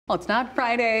Well, it's not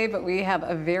Friday, but we have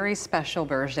a very special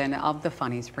version of the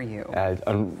Funnies for you.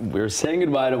 We're saying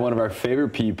goodbye to one of our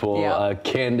favorite people, Yep.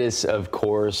 Candace, of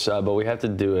course, but we have to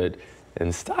do it in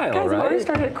style, Guys, right? I've already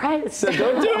started crying. So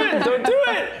don't do it, don't do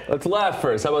it. Let's laugh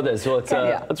first. How about this? So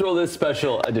let's roll this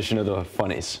special edition of the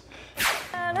Funnies.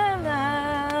 La, la,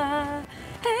 la.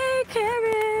 Hey,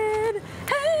 Karen.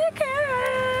 Hey,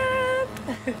 Karen.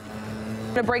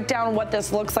 To break down what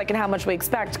this looks like and how much we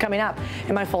expect coming up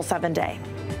in my full 7-day.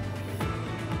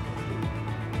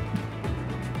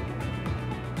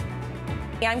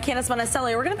 I'm Candace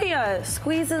Monacelli. We're going to be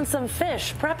squeezing some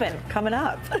fish, prepping, coming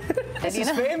up. This is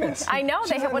famous. I know.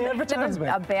 She's They have on the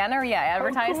advertisement. a banner,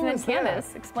 advertisement. cool is that?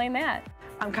 Candace, explain that.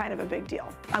 I'm kind of a big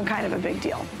deal. I'm kind of a big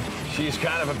deal. She's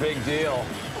kind of a big deal.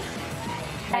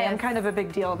 I am kind of a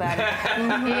big deal about it.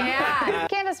 Yeah.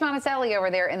 Candace Monacelli over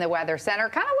there in the Weather Center.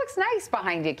 Kind of looks nice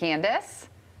behind you, Candace.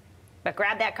 But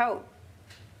grab that coat.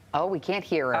 Oh, we can't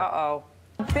hear her. Uh-oh.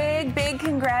 Big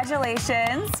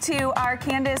congratulations to our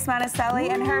Candace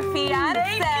Monacelli and her fiance.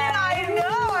 I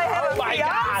know, I have Oh my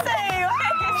God.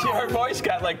 Her voice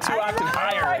got like 2 octaves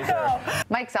higher right there.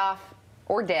 Mic's off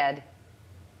or dead.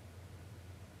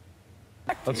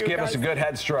 Let's give us a good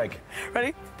head strike.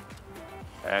 Ready?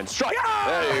 And strike.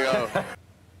 There you go.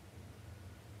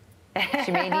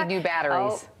 She may need new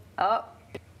batteries. Oh.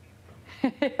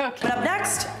 Up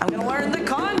next, I'm going to learn the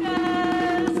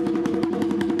congas.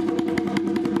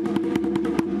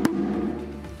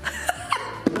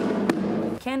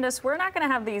 Candace, we're not going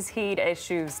to have these heat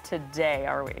issues today,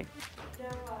 are we?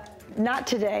 Not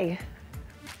today.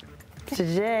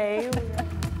 Today.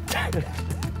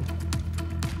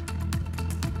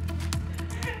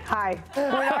 Hi. We're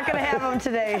not going to have them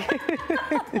today.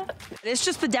 It's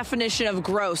just the definition of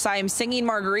gross. I am singing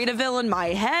Margaritaville in my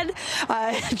head,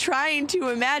 trying to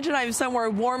imagine I'm somewhere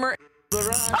warmer. Oh!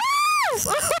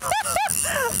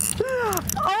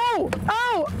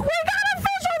 Oh! We got a fish!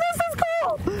 Oh, this is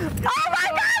cool! Oh my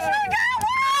gosh, we got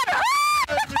one!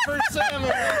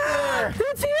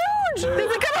 It's huge! Is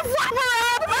it gonna flop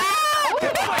around? Oh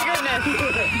my goodness!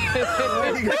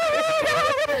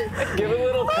 Give it a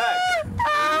little peck.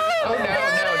 Oh, no,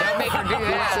 don't make her do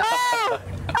that.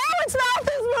 Oh, its mouth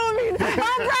is moving!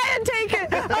 Oh, Brian, take it!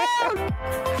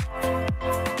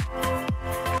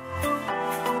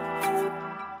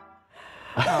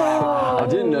 I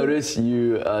did notice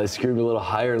you screamed a little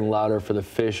higher and louder for the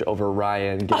fish over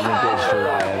Ryan, getting engaged to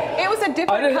Ryan. It was a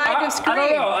different kind of scream.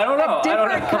 I don't know. A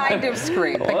different kind of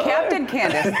scream. But Captain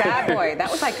Candace, that boy,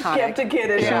 that was iconic. Captain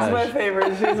Candace, Yeah. she's my favorite.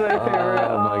 She's my favorite.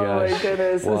 Oh my gosh. my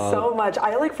goodness, Wow. so much.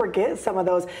 I like forget some of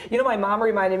those. You know, my mom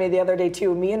reminded me the other day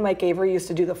too. Me and Mike Avery used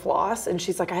to do the floss, and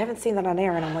she's like, I haven't seen that on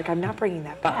air, and I'm like, I'm not bringing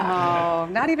that back. Oh,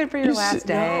 not even for your last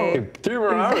day. 3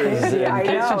 more hours in I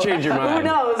case know. you change your mind. Who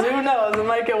knows? Who knows? It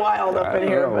might get wild up in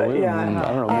here, but yeah. I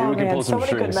don't know. Maybe we can man, pull so some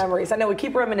many strings. good memories. I know we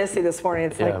keep reminiscing this morning.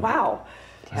 It's Yeah. like, wow,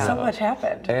 so much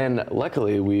happened. And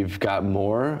luckily, we've got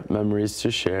more memories to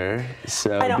share.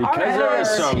 So I know, because our there are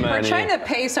editors- so many, We're trying to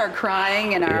pace our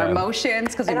crying and our Yeah.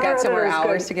 emotions because we've And got our some more editor's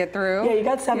hours good. to get through. Yeah, you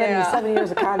got 7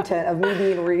 years of content of me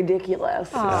being ridiculous.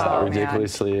 So.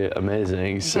 ridiculously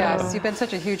amazing. So. Yes, you've been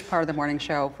such a huge part of the morning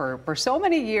show for so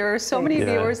many years. So many you.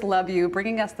 viewers love you,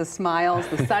 bringing us the smiles,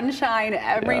 the sunshine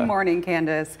every Yeah. morning,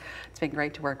 Candace. It's been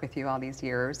great to work with you all these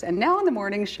years. And now on the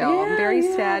morning show, I'm very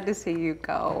sad to see you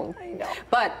go. I know.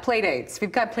 But play dates.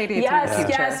 We've got play dates Yes, in the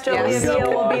future. yes, Julia We've got Mia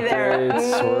will be there.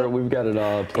 dates, we've got it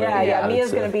all planned. Yeah, out. Mia's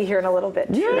It's going to be here in a little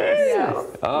bit. Too, Yes. so,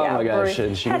 Oh yeah, my gosh, we're-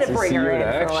 and she had gets to to bring see her you in in for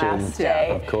action. last Yeah, day.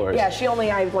 of course. Yeah, she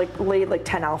only, I laid like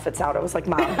 10 outfits out. I was like,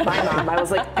 Mom, my mom. I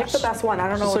was like, pick the best one. I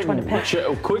don't know Just which one to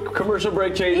pick. quick commercial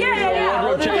break changes. Yeah.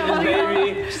 Wardrobe changes,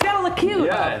 baby. She's got to look cute.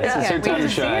 Yeah, it's her Can't time wait to to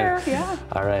see shine. her. Yeah.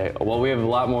 All right. Well, we have a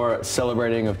lot more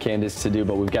celebrating of Candace to do,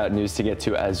 but we've got news to get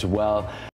to as well.